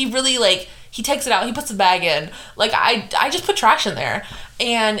 Like, he really, like, he takes it out, he puts the bag in. Like, I just put trash in there.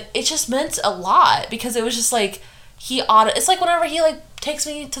 And it just meant a lot because it was just, like, it's like whenever he, like, takes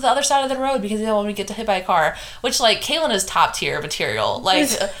me to the other side of the road because he don't want me to get hit by a car, which, like, Kaylin is top tier material, like,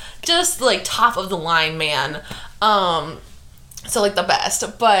 just, like, top of the line, man. So, like, the best,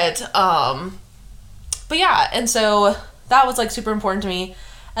 but yeah, and so that was, like, super important to me.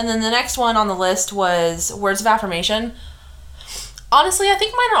 And then the next one on the list was words of affirmation. Honestly, I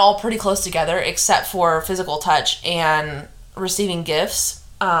think mine are all pretty close together except for physical touch and receiving gifts.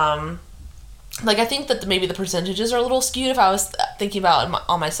 Like, I think that maybe the percentages are a little skewed if I was thinking about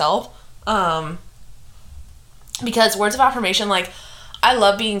on myself. Because words of affirmation, like, I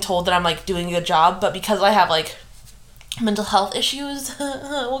love being told that I'm, like, doing a good job, but because I have, like, mental health issues,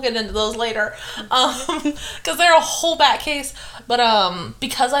 we'll get into those later, because they're a whole back case, but,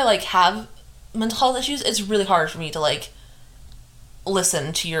 because I, like, have mental health issues, it's really hard for me to, like,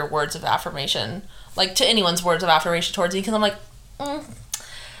 listen to your words of affirmation, like, to anyone's words of affirmation towards me, because I'm like,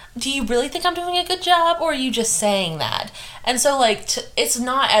 do you really think I'm doing a good job, or are you just saying that? And so, like, it's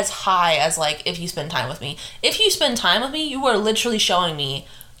not as high as, like, if you spend time with me. If you spend time with me, you are literally showing me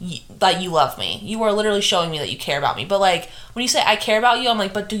that you love me. You are literally showing me that you care about me. But, like, when you say, I care about you, I'm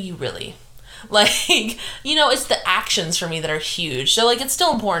like, but do you really? Like, you know, it's the actions for me that are huge. So, like, it's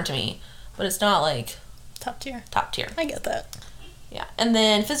still important to me, but it's not, like... Top tier. Top tier. I get that. Yeah. And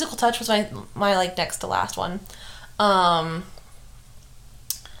then physical touch was my like, next to last one.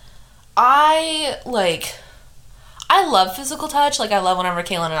 I love physical touch. Like, I love whenever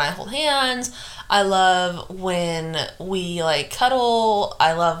Kaylin and I hold hands. I love when we, like, cuddle.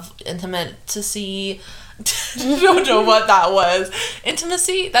 I love intimacy. I don't know what that was.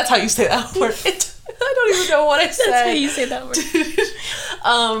 Intimacy? That's how you say that word. I don't even know what I said. That's how you say that word.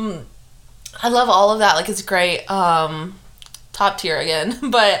 I love all of that. Like, it's great. Top tier again.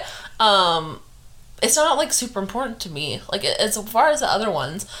 But, it's not like super important to me. Like as far as the other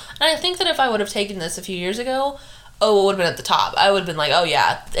ones, and I think that if I would have taken this a few years ago, it would have been at the top. I would have been like, oh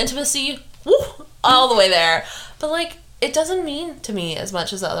yeah, intimacy, woo, all the way there. But like, it doesn't mean to me as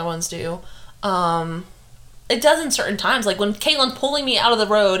much as the other ones do. It does in certain times. Like when Caitlin pulling me out of the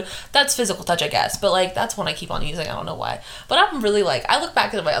road, that's physical touch, I guess. But like, that's one I keep on using. I don't know why. But I'm really like, I look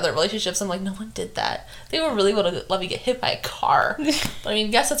back at my other relationships, I'm like, no one did that. They were really would have let me get hit by a car. But I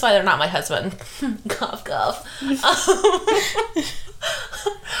mean, guess that's why they're not my husband. Cough, cough.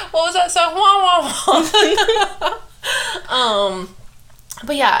 What was that song? Wah, wah, wah.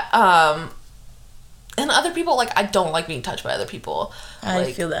 But yeah, and other people, like, I don't like being touched by other people.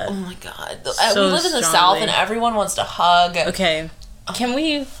 I feel that. Oh my god. So we live in the strongly. South and everyone wants to hug. Okay. Can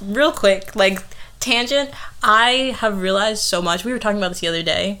we, real quick, like, tangent, I have realized so much, we were talking about this the other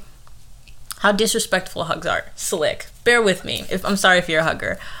day, how disrespectful hugs are. Slick. Bear with me. I'm sorry if you're a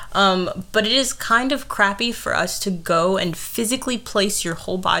hugger. But it is kind of crappy for us to go and physically place your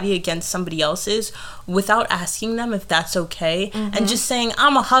whole body against somebody else's without asking them if that's okay. Mm-hmm. And just saying,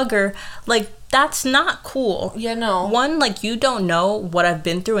 I'm a hugger. Like, that's not cool. Yeah, no. One, like, you don't know what I've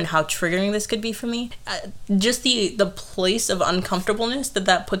been through and how triggering this could be for me. Just the place of uncomfortableness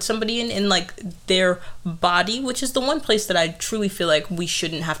that puts somebody in like, their body, which is the one place that I truly feel like we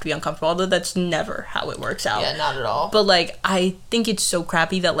shouldn't have to be uncomfortable, although that's never how it works out. Yeah, not at all. But, like, I think it's so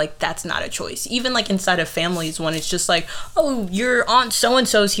crappy that, like, that's not a choice. Even, like, inside of families when it's just like, oh, your aunt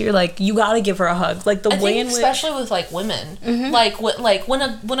so-and-so's here, like, you gotta give her a hug. Like, the way in which... especially with, like, women. Mm-hmm. Like,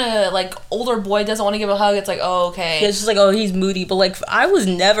 when a like, older boy doesn't want to give a hug, it's like, oh, okay. Yeah, it's just like, oh, he's moody. But, like, that was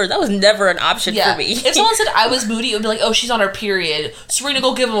never an option for me. If someone said I was moody, it would be like, oh, she's on her period. Serena,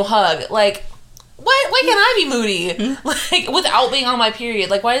 go give him a hug. Like... Why can't I be moody? Like, without being on my period?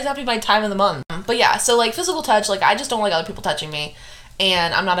 Like, why does it have to be my time of the month? But yeah, so, like, physical touch, like, I just don't like other people touching me.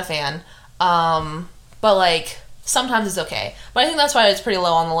 And I'm not a fan. But, like, sometimes it's okay. But I think that's why it's pretty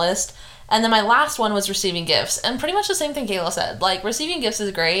low on the list. And then my last one was receiving gifts. And pretty much the same thing Kayla said. Like, receiving gifts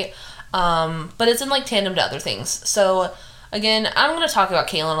is great. But it's in, like, tandem to other things. So, again, I'm going to talk about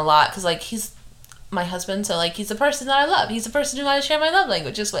Kaylin a lot. Because, like, he's my husband. So, like, he's the person that I love. He's the person who I share my love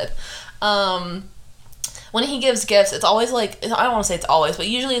languages with. When he gives gifts, it's always like, I don't want to say it's always, but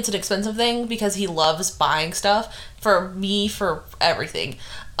usually it's an expensive thing because he loves buying stuff for me for everything.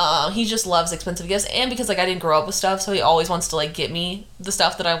 He just loves expensive gifts, and because, like, I didn't grow up with stuff, so he always wants to, like, get me the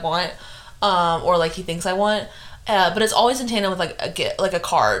stuff that I want, or, like, he thinks I want. But it's always in tandem with, like a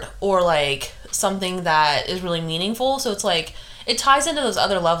card or, like, something that is really meaningful. So it's like, it ties into those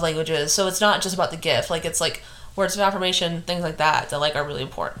other love languages. So it's not just about the gift. Like, it's like words of affirmation, things like that like, are really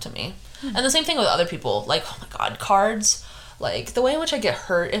important to me. Mm-hmm. And the same thing with other people. Like, oh my god, cards. Like, the way in which I get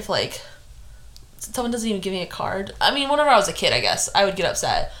hurt if, like, someone doesn't even give me a card. I mean, whenever I was a kid, I guess, I would get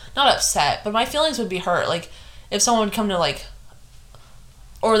upset. Not upset, but my feelings would be hurt. Like, if someone would come to, like,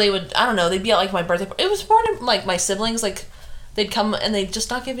 or they would, I don't know, they'd be at, like, my birthday. It was more to, like, my siblings, like, they'd come and they'd just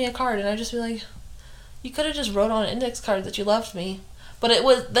not give me a card. And I'd just be like, you could have just wrote on an index card that you loved me.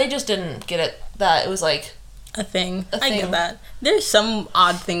 But they just didn't get it, that it was, like, a thing. I get that. There's some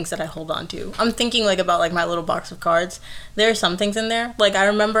odd things that I hold on to. I'm thinking, like, about, like, my little box of cards. There are some things in there. Like, I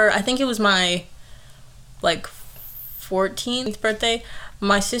remember, I think it was my, like, 14th birthday.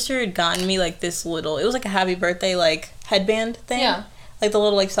 My sister had gotten me, like, this little, it was like a happy birthday, like, headband thing. Yeah. Like, the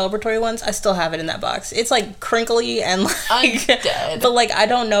little, like, celebratory ones. I still have it in that box. It's, like, crinkly and, like... I'm dead. But, like, I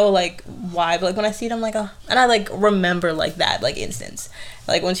don't know, like, why. But, like, when I see it, I'm like, oh. And I, like, remember, like, that, like, instance.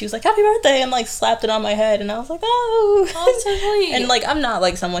 Like, when she was like, happy birthday, and, like, slapped it on my head. And I was like, oh. Oh, so sweet. And, like, I'm not,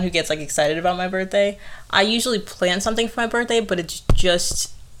 like, someone who gets, like, excited about my birthday. I usually plan something for my birthday, but it's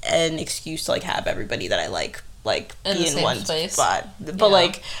just an excuse to, like, have everybody that I like be in one space. Spot. But, yeah.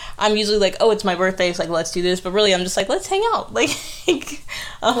 Like, I'm usually like, oh, it's my birthday, it's like, let's do this. But really, I'm just like, let's hang out. Like,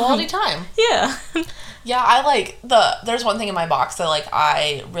 quality time. Yeah. Yeah, I like there's one thing in my box that, like,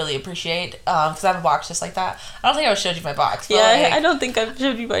 I really appreciate, because I have a box just like that. I don't think I showed you my box. But, yeah, like, I don't think I've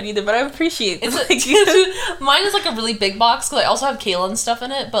showed you mine either, but I appreciate it. Mine is, like, a really big box, because I also have Kaylin's stuff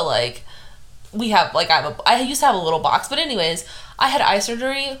in it, but, like, we have, like, I used to have a little box, but anyways, I had eye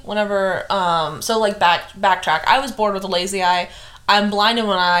surgery whenever, so, like, backtrack, I was born with a lazy eye. I'm blind in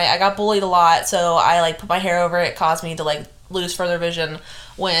one eye. I got bullied a lot, so I, like, put my hair over it. It caused me to, like, lose further vision.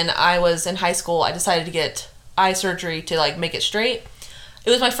 When I was in high school, I decided to get eye surgery to, like, make it straight. It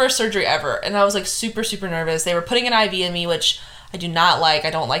was my first surgery ever, and I was, like, super, super nervous. They were putting an IV in me, which I do not like. I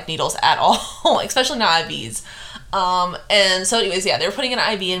don't like needles at all, especially not IVs. And so anyways, yeah, they were putting an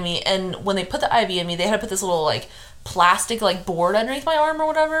IV in me, and when they put the IV in me, they had to put this little, like, plastic, like, board underneath my arm or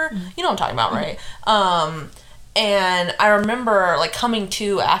whatever. Mm-hmm. You know what I'm talking about, right? And I remember, like, coming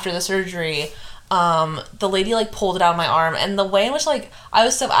to after the surgery, the lady, like, pulled it out of my arm, and the way in which, like, I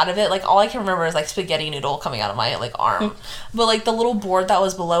was so out of it, like, all I can remember is, like, spaghetti noodle coming out of my, like, arm. But, like, the little board that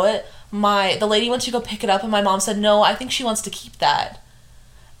was below it, the lady went to go pick it up, and my mom said, no, I think she wants to keep that.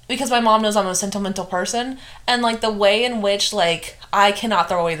 Because my mom knows I'm a sentimental person, and, like, the way in which, like, I cannot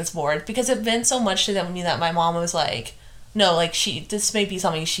throw away this board, because it meant so much to me that my mom was like, no, like, this may be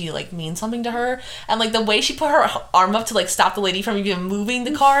something she, like, means something to her, and, like, the way she put her arm up to, like, stop the lady from even moving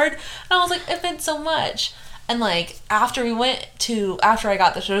the card, and I was like, it meant so much. And, like, after I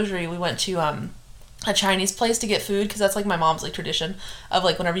got the surgery, we went to, a Chinese place to get food, because that's, like, my mom's, like, tradition of,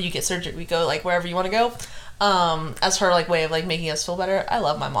 like, whenever you get surgery, we go, like, wherever you want to go, as her, like, way of, like, making us feel better. I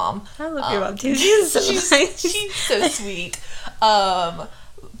love my mom. I love your mom, too. She's so nice. She's so sweet.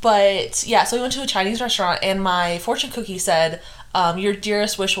 But, yeah, so we went to a Chinese restaurant, and my fortune cookie said, your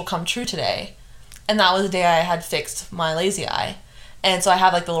dearest wish will come true today. And that was the day I had fixed my lazy eye. And so I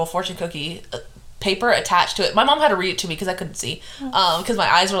had, like, the little fortune cookie paper attached to it. My mom had to read it to me because I couldn't see, because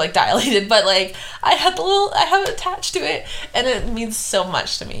my eyes were, like, dilated. But, like, I have it attached to it, and it means so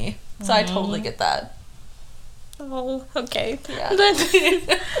much to me. So I totally get that. Oh, okay. Yeah.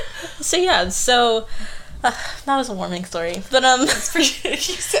 So that was a warming story, but you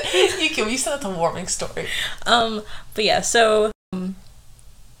said that's a warming story. But yeah, so I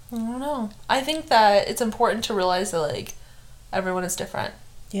don't know. I think that it's important to realize that, like, everyone is different.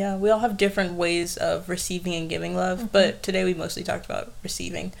 Yeah, we all have different ways of receiving and giving love, but today we mostly talked about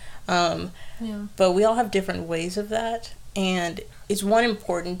receiving. But we all have different ways of that, and it's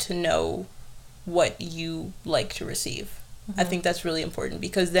important to know what you like to receive. I think that's really important,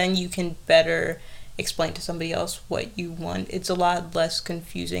 because then you can better explain to somebody else what you want. It's a lot less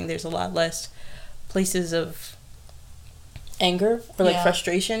confusing. There's a lot less places of anger or, like,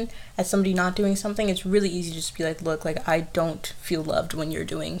 frustration at somebody not doing something. It's really easy to just be like, look, like, I don't feel loved when you're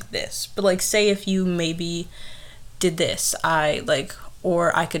doing this. But, like, say if you maybe did this,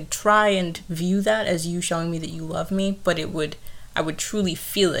 or I could try and view that as you showing me that you love me, but I would truly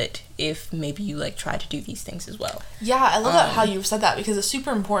feel it if maybe you, like, try to do these things as well. Yeah, I love that how you said that, because it's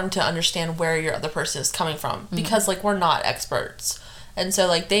super important to understand where your other person is coming from, because, like, we're not experts. And so,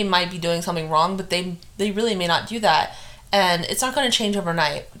 like, they might be doing something wrong, but they really may not do that. And it's not going to change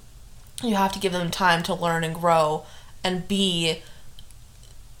overnight. You have to give them time to learn and grow and be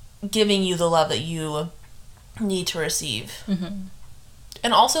giving you the love that you need to receive.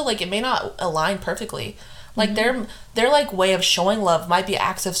 And also, like, it may not align perfectly. Like, their like, way of showing love might be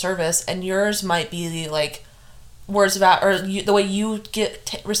acts of service, and yours might be, like, words of the way you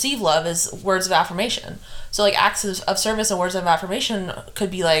receive love is words of affirmation. So, like, acts of service and words of affirmation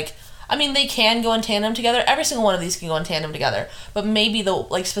could be, like, I mean, they can go in tandem together. Every single one of these can go in tandem together, but maybe the,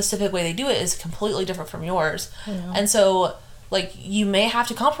 like, specific way they do it is completely different from yours. And so, like, you may have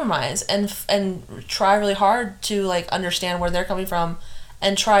to compromise and try really hard to, like, understand where they're coming from,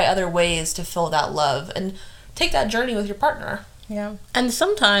 and try other ways to fill that love and take that journey with your partner. Yeah. And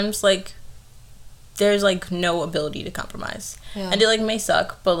sometimes, like, there's, like, no ability to compromise. And it, like, may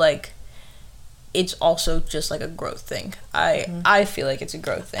suck, but, like, it's also just, like, a growth thing. I feel like it's a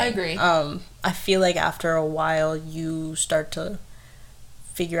growth thing. I agree. I feel like after a while you start to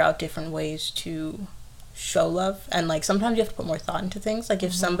figure out different ways to show love, and, like, sometimes you have to put more thought into things. Like,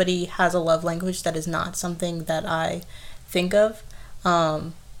 if somebody has a love language that is not something that I think of,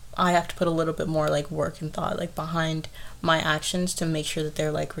 I have to put a little bit more, like, work and thought, like, behind my actions to make sure that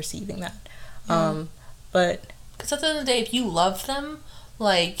they're, like, receiving that. But because at the end of the day, if you love them,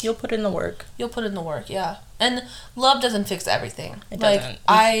 like, you'll put in the work. Yeah. And love doesn't fix everything. It like,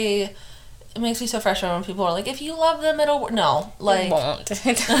 doesn't. It makes me so frustrated when people are like, if you love them, it'll work. No, like, it won't.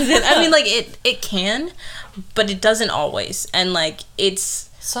 It doesn't. I mean, like, it can, but it doesn't always. And, like, it's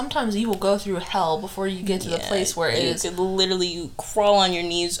sometimes you will go through hell before you get to the place where it is. You could literally crawl on your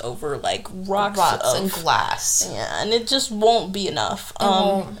knees over, like, rocks and glass. Yeah, and it just won't be enough.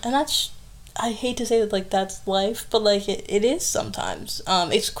 And that's, I hate to say that, like, that's life, but, like, it is sometimes.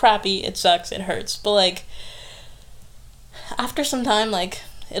 It's crappy, it sucks, it hurts, but, like, after some time, like,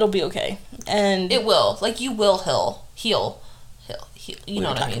 it'll be okay. And it will. Like, you will heal. You know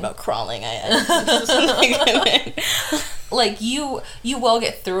what I mean? About crawling. Like, you will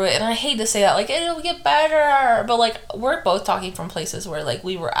get through it, and I hate to say that, like, it'll get better, but, like, we're both talking from places where, like,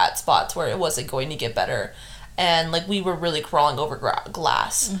 we were at spots where it wasn't going to get better, and, like, we were really crawling over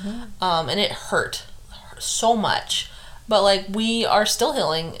glass, and it hurt so much, but, like, we are still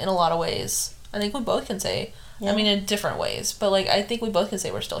healing in a lot of ways. I think we both can say, I mean, in different ways, but, like, I think we both can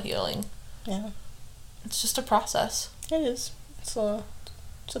say we're still healing. Yeah. It's just a process. It is. It's a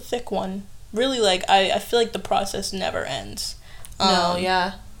thick one. Really, like, I feel like the process never ends. No,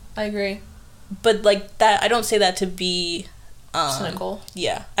 yeah. I agree. but like that, I don't say that to be cynical.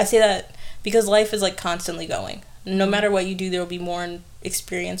 Yeah, I say that because life is like constantly going. No matter what you do, there will be more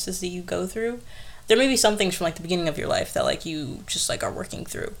experiences that you go through. There may be some things from like the beginning of your life that like you just like are working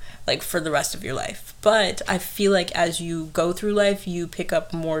through like for the rest of your life. But I feel like as you go through life, you pick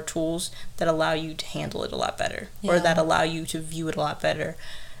up more tools that allow you to handle it a lot better, or that allow you to view it a lot better.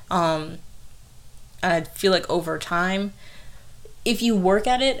 I feel like over time, if you work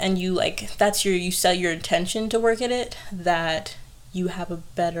at it and you like you set your intention to work at it, that you have a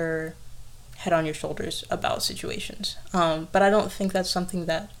better head on your shoulders about situations. But I don't think that's something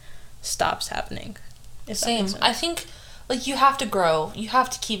that stops happening. Same. I think like you have to grow. You have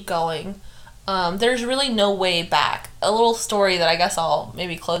to keep going. There's really no way back. A little story that I guess I'll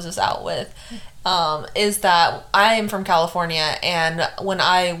maybe close this out with is that I am from California, and when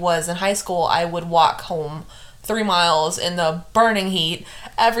I was in high school, I would walk home 3 miles in the burning heat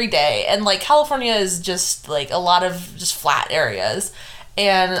every day. And like California is just like a lot of just flat areas,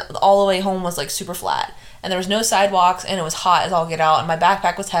 and all the way home was like super flat, and there was no sidewalks, and it was hot as all get out, and my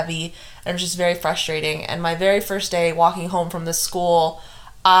backpack was heavy, and it was just very frustrating. And my very first day walking home from this school,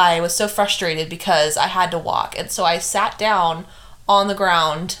 I was so frustrated because I had to walk, and so I sat down on the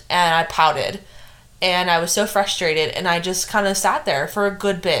ground and I pouted, and I was so frustrated, and I just kind of sat there for a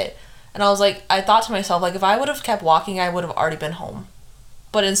good bit. And I was like, I thought to myself, like, if I would have kept walking, I would have already been home.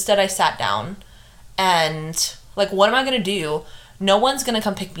 But instead I sat down, and like, what am I going to do? No one's going to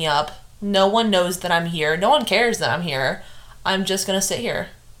come pick me up. No one knows that I'm here. No one cares that I'm here. I'm just going to sit here,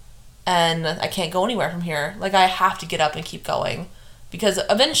 and I can't go anywhere from here. Like, I have to get up and keep going, because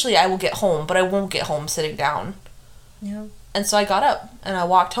eventually I will get home, but I won't get home sitting down. Yeah. And so I got up and I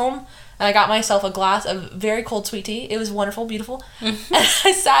walked home, and I got myself a glass of very cold sweet tea. It was wonderful, beautiful. And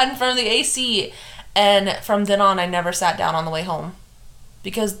I sat in front of the AC, and from then on I never sat down on the way home,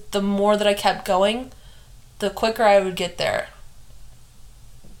 because the more that I kept going, the quicker I would get there.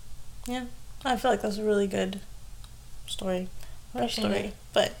 Yeah. I feel like that's a really good story. But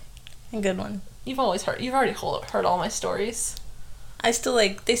a good one. You've already heard all my stories. They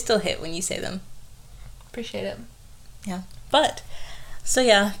still hit when you say them. Appreciate it. Yeah. But so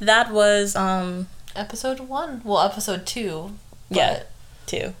yeah, that was episode 1. Well, episode 2. Yeah.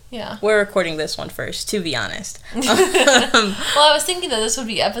 2. Yeah. We're recording this one first, to be honest. Well, I was thinking that this would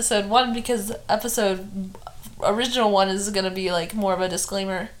be episode 1 because original 1 is going to be like more of a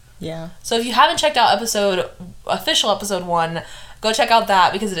disclaimer. Yeah. So if you haven't checked out official episode 1, go check out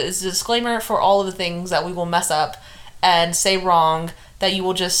that, because it is a disclaimer for all of the things that we will mess up and say wrong, that you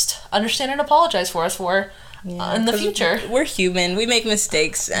will just understand and apologize for us for in the future. We're human. We make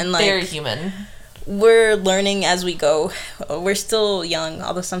mistakes, and like very human. We're learning as we go. We're still young,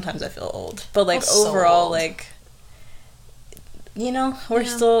 although sometimes I feel old. But like overall, like, you know, we're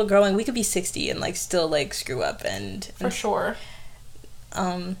still growing. We could be 60 and like still like screw up, and for sure.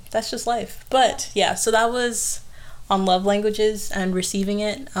 That's just life. But yeah, so that was on love languages and receiving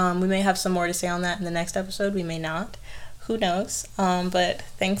it. We may have some more to say on that in the next episode. We may not. Who knows? But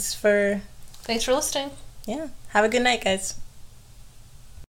thanks for listening. Yeah. Have a good night, guys.